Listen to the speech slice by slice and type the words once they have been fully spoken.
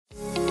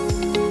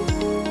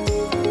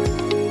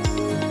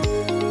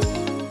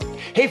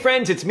Hey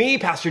friends, it's me,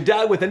 Pastor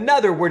Doug, with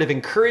another word of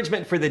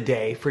encouragement for the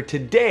day, for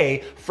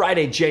today,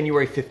 Friday,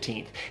 January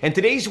 15th. And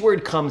today's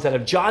word comes out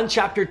of John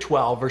chapter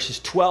 12, verses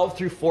 12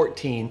 through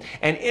 14.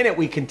 And in it,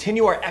 we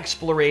continue our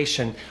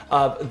exploration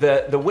of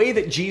the way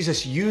that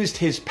Jesus used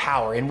his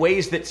power in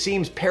ways that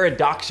seems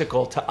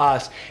paradoxical to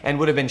us and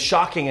would have been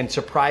shocking and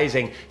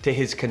surprising to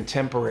his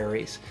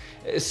contemporaries.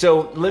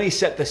 So let me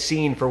set the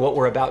scene for what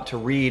we're about to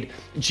read.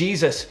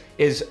 Jesus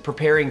is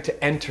preparing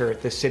to enter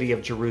the city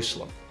of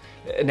Jerusalem.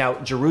 Now,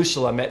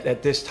 Jerusalem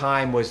at this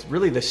time was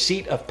really the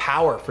seat of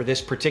power for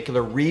this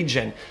particular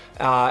region.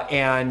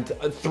 And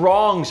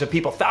throngs of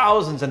people,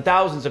 thousands and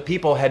thousands of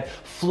people had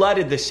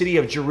flooded the city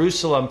of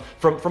Jerusalem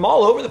from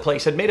all over the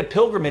place, had made a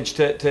pilgrimage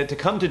to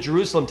come to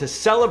Jerusalem to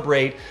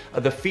celebrate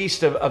the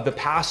feast of the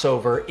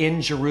Passover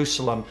in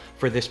Jerusalem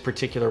for this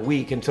particular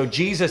week. And so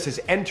Jesus is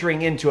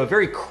entering into a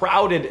very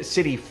crowded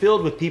city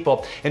filled with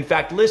people. In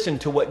fact, listen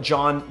to what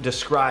John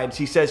describes.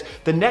 He says,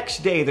 "The next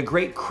day, the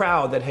great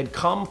crowd that had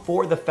come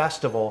for the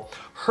festival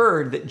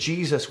heard that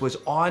Jesus was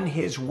on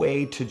his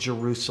way to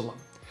Jerusalem.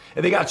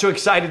 And they got so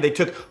excited, they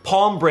took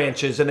palm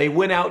branches and they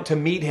went out to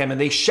meet him,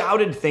 and they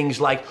shouted things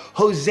like,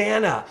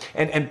 'Hosanna,'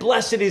 and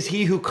 'Blessed is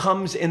he who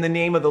comes in the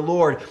name of the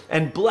Lord,'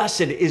 and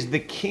 'Blessed is the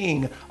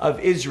King of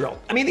Israel.'"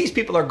 I mean, these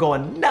people are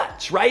going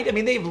nuts, right? I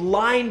mean, they've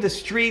lined the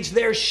streets.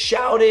 They're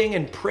shouting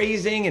and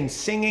praising and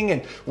singing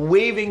and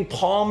waving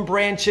palm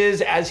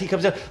branches as he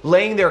comes in,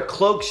 laying their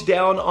cloaks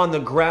down on the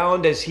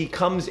ground as he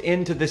comes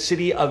into the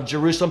city of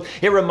Jerusalem.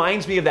 It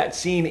reminds me of that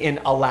scene in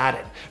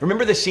Aladdin.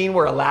 Remember the scene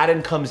where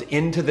Aladdin comes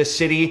into the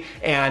city?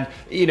 And,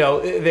 you know,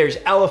 there's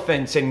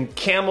elephants and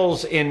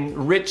camels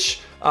in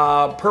rich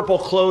purple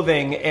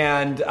clothing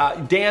and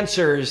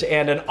dancers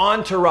and an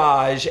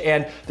entourage,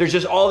 and there's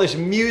just all this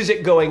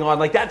music going on.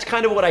 Like, that's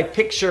kind of what I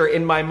picture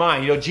in my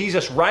mind. You know,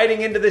 Jesus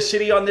riding into the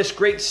city on this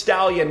great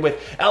stallion with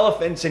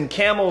elephants and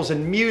camels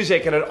and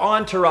music and an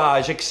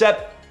entourage,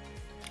 except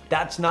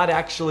that's not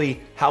actually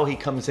how he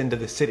comes into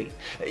the city.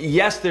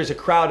 Yes, there's a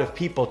crowd of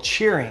people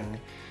cheering,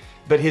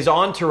 but his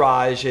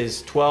entourage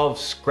is 12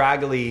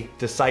 scraggly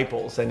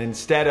disciples. And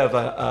instead of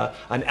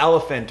an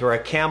elephant or a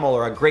camel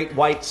or a great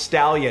white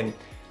stallion,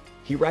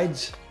 he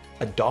rides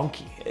a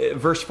donkey.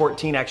 Verse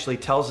 14 actually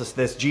tells us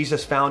this.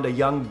 Jesus found a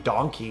young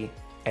donkey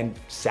and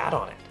sat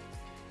on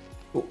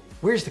it.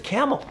 Where's the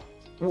camel?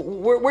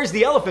 Where's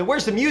the elephant?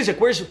 Where's the music?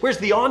 Where's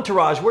the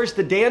entourage? Where's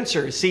the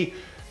dancers? See,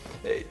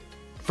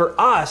 for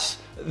us,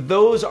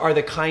 those are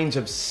the kinds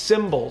of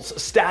symbols,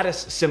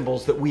 status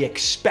symbols that we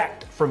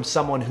expect from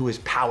someone who is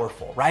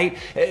powerful, right?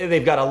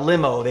 They've got a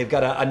limo, they've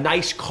got a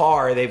nice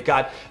car, they've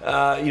got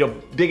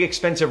big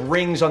expensive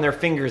rings on their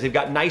fingers, they've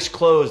got nice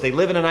clothes, they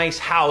live in a nice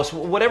house.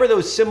 Whatever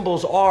those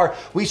symbols are,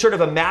 we sort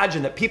of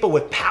imagine that people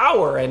with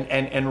power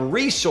and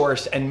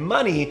resource and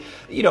money,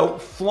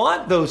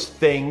 flaunt those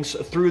things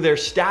through their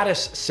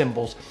status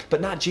symbols,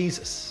 but not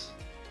Jesus.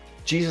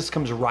 Jesus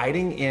comes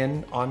riding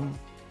in on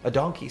a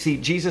donkey. See,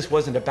 Jesus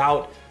wasn't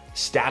about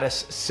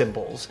status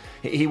symbols.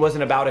 He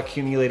wasn't about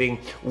accumulating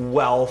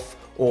wealth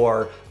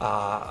or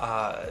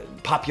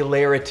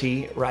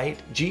popularity, right?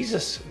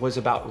 Jesus was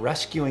about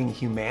rescuing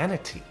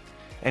humanity.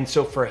 And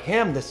so for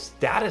him, the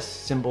status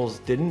symbols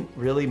didn't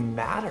really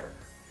matter.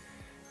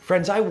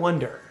 Friends, I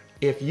wonder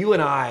if you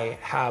and I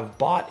have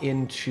bought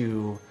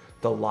into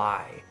the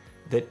lie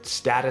that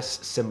status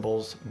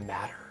symbols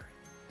matter.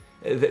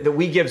 That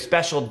we give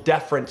special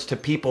deference to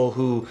people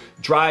who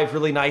drive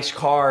really nice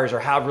cars or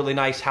have really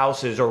nice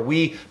houses, or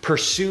we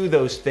pursue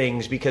those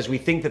things because we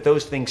think that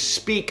those things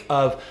speak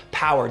of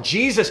power.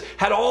 Jesus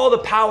had all the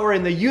power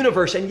in the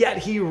universe, and yet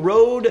he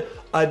rode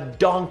a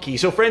donkey.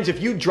 So friends,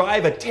 if you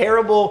drive a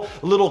terrible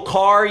little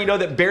car,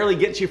 that barely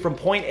gets you from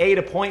point A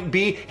to point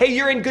B, hey,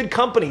 you're in good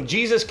company.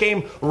 Jesus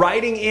came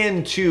riding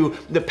into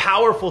the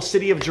powerful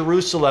city of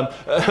Jerusalem,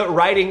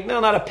 riding, no,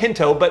 not a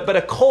pinto, but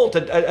a colt,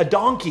 a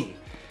donkey.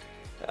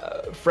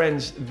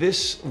 Friends,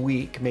 this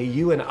week, may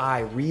you and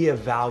I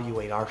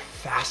reevaluate our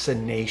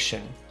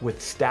fascination with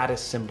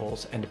status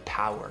symbols and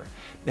power.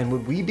 And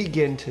would we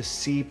begin to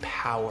see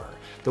power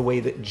the way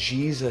that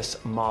Jesus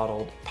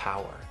modeled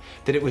power?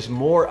 That it was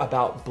more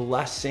about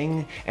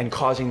blessing and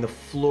causing the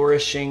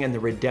flourishing and the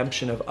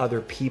redemption of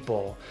other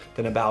people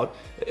than about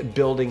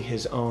building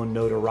his own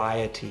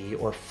notoriety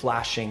or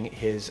flashing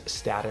his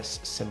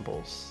status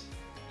symbols.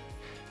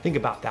 Think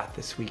about that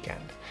this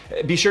weekend.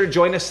 Be sure to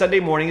join us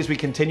Sunday morning as we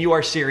continue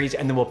our series,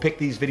 and then we'll pick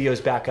these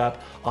videos back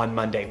up on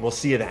Monday. We'll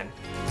see you then.